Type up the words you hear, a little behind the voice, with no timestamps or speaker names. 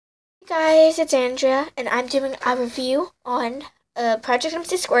Guys, it's Andrea, and I'm doing a review on Project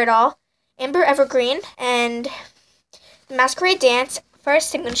MC2 doll, Amber Evergreen, and the Masquerade Dance.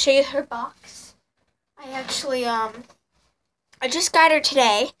 First, I'm going to show you her box. I just got her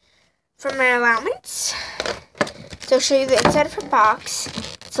today from my allowance. So I'll show you the inside of her box.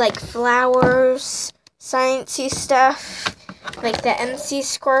 It's like flowers, sciencey stuff, like the MC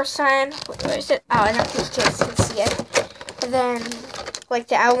square sign. Where is it? Oh, I don't think you guys can see it. And then like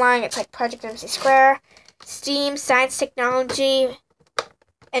the outline, it's like Project MC Square, STEAM, Science, Technology,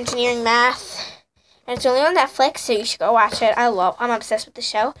 Engineering, Math, and it's only on Netflix, so you should go watch it. I'm obsessed with the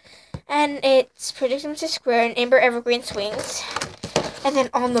show, and it's Project MC Square and Amber Evergreen Swings, and then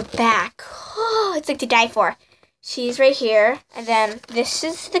on the back, oh, it's like to die for. She's right here, and then this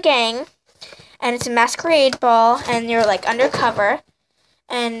is the gang, and it's a masquerade ball, and you're like undercover,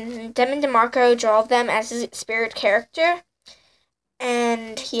 and Dem and DeMarco draw them as a spirit character.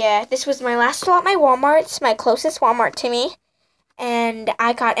 And yeah, this was my last stop at my Walmart. It's my closest Walmart to me. And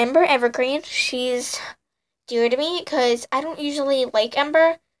I got Amber Evergreen. She's dear to me because I don't usually like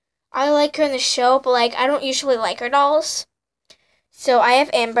Amber. I like her in the show, but like I don't usually like her dolls. So I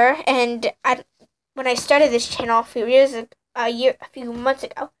have Amber, and when I started this channel a few months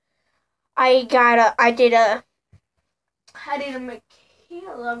ago, I did a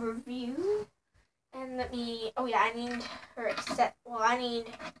Michaela review. And I need her I need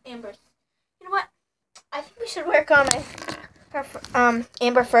Amber's. You know what? I think we should work on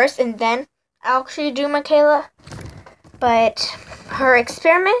Amber first, and then I'll actually do Michaela. But her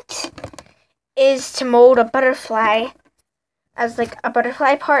experiment is to mold a butterfly as like a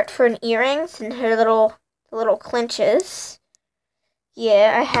butterfly part for an earrings and her little clinches.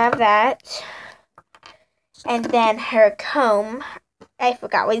 Yeah, I have that. And then her comb. I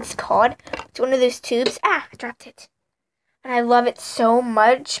forgot what it's called. It's one of those tubes. Ah, I dropped it. And I love it so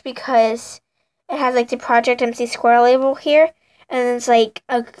much because it has like the Project MC Square label here, and it's like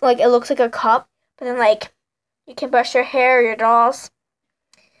it looks like a cup, but then like you can brush your hair or your dolls.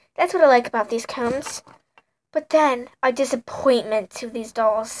 That's what I like about these combs. But then a disappointment to these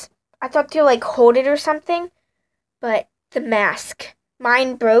dolls. I thought they'd like hold it or something, but the mask,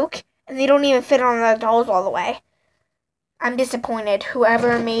 mine broke, and they don't even fit on the dolls all the way. I'm disappointed.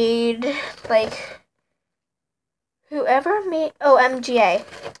 Whoever made MGA,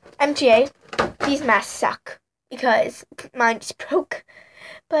 these masks suck because mine just broke.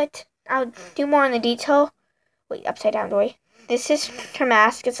 But I'll do more in the detail. Wait, upside down, Dory. This is her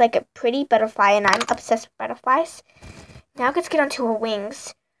mask. It's like a pretty butterfly, and I'm obsessed with butterflies. Now let's get onto her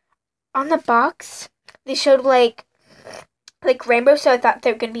wings. On the box, they showed like rainbow, so I thought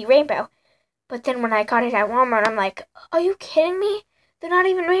they were gonna be rainbow. But then when I got it at Walmart, I'm like, are you kidding me? They're not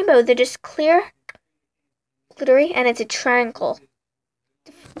even rainbow. They're just clear, glittery, and it's a triangle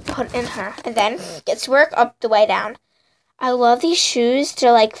to put in her. And then gets work up the way down. I love these shoes.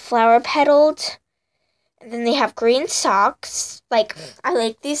 They're like flower petaled. And then they have green socks. Like, I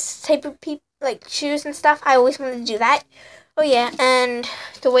like these type of shoes and stuff. I always wanted to do that. Oh yeah, and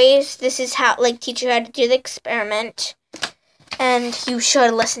the ways, this is how, teach you how to do the experiment. And you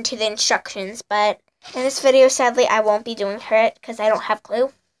should listen to the instructions, but in this video, sadly, I won't be doing her because I don't have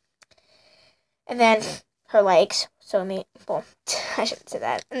glue. And then her legs. I shouldn't say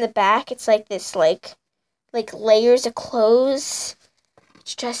that. In the back, it's like this, like layers of clothes.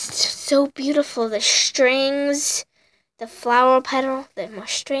 It's just so beautiful. The strings, the flower petal, the more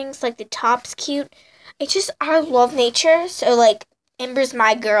strings, like the top's cute. I love nature, so Amber's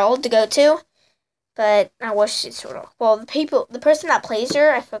my girl to go to. But I wish she's the person that plays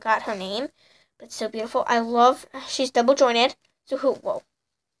her, I forgot her name, but it's so beautiful. She's double jointed. So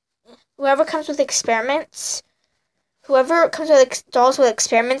whoever comes with dolls with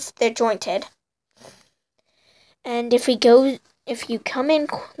experiments, they're jointed. And if you come in,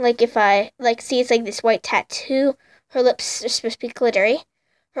 if I see it's like this white tattoo, her lips are supposed to be glittery.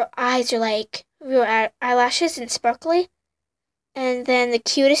 Her eyes are like real eyelashes and sparkly. And then the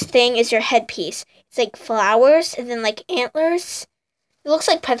cutest thing is your headpiece. It's like flowers and then like antlers. It looks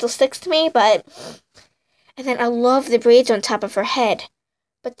like pencil sticks to me, but... And then I love the braids on top of her head.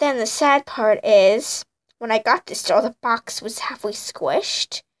 But then the sad part is, when I got this doll, the box was halfway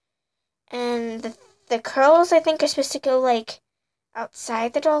squished. And the curls, I think, are supposed to go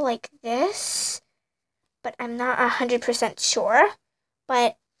outside the doll like this. But I'm not 100% sure.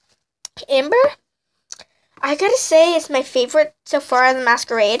 But Amber, I gotta say, it's my favorite so far in the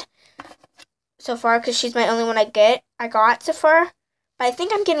Masquerade. So far, because she's my only one I got so far. But I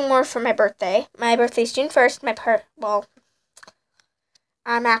think I'm getting more for my birthday. My birthday's June 1st.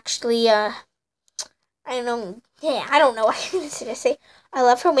 I'm actually, I don't know what I was going to say. I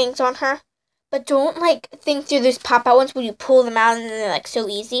love her wings on her. But don't, like, think through those pop-out ones where you pull them out and they're, like, so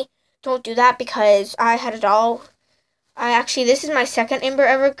easy. Don't do that because I had a doll. This is my second Ember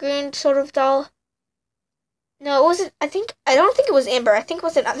Evergreen sort of doll. No, it wasn't. I don't think it was Amber. I think it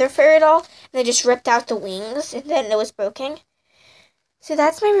was another fairy doll. And they just ripped out the wings and then it was broken. So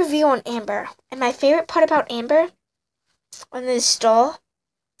that's my review on Amber. And my favorite part about Amber on this doll,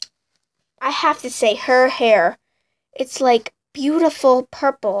 I have to say her hair. It's like beautiful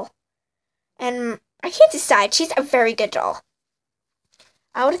purple. And I can't decide. She's a very good doll.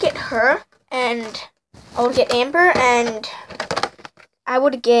 I would get her and I would get Amber and I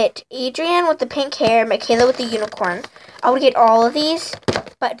would get Adrian with the pink hair, Michaela with the unicorn. I would get all of these,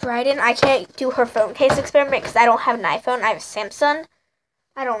 but Bryden, I can't do her phone case experiment because I don't have an iPhone. I have a Samsung.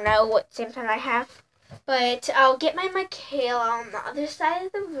 I don't know what Samsung I have, but I'll get my Michaela on the other side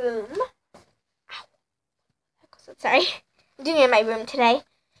of the room. Ow. Sorry. I'm doing it in my room today.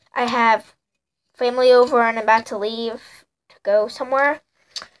 I have family over and I'm about to leave to go somewhere.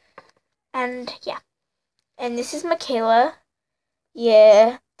 And yeah. And this is Michaela.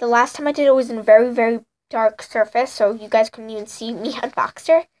 Yeah, the last time I did it was in a very, very dark surface, so you guys couldn't even see me unbox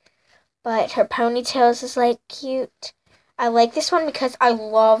her. But her ponytails is, like, cute. I like this one because I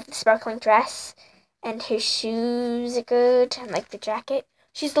love the sparkling dress. And her shoes are good, and, like, the jacket.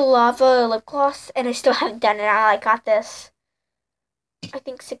 She's the lava lip gloss, and I still haven't done it. I got this, I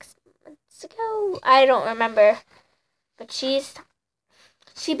think, 6 months ago. I don't remember. But she's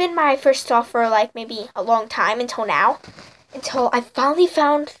been my first doll for, like, maybe a long time until now. Until I finally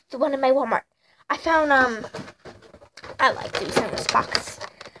found the one in my Walmart. I found, I like these in this box.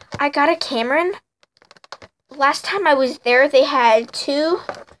 I got a Cameron. Last time I was there, they had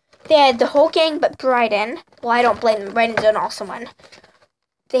the whole gang but Bryden. Well, I don't blame them. Bryden's an awesome one.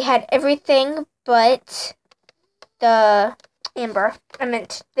 They had everything but the Amber.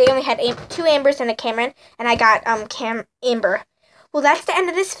 They only had 2 Ambers and a Cameron, and I got, Amber. Well, that's the end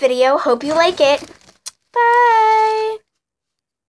of this video. Hope you like it. Bye!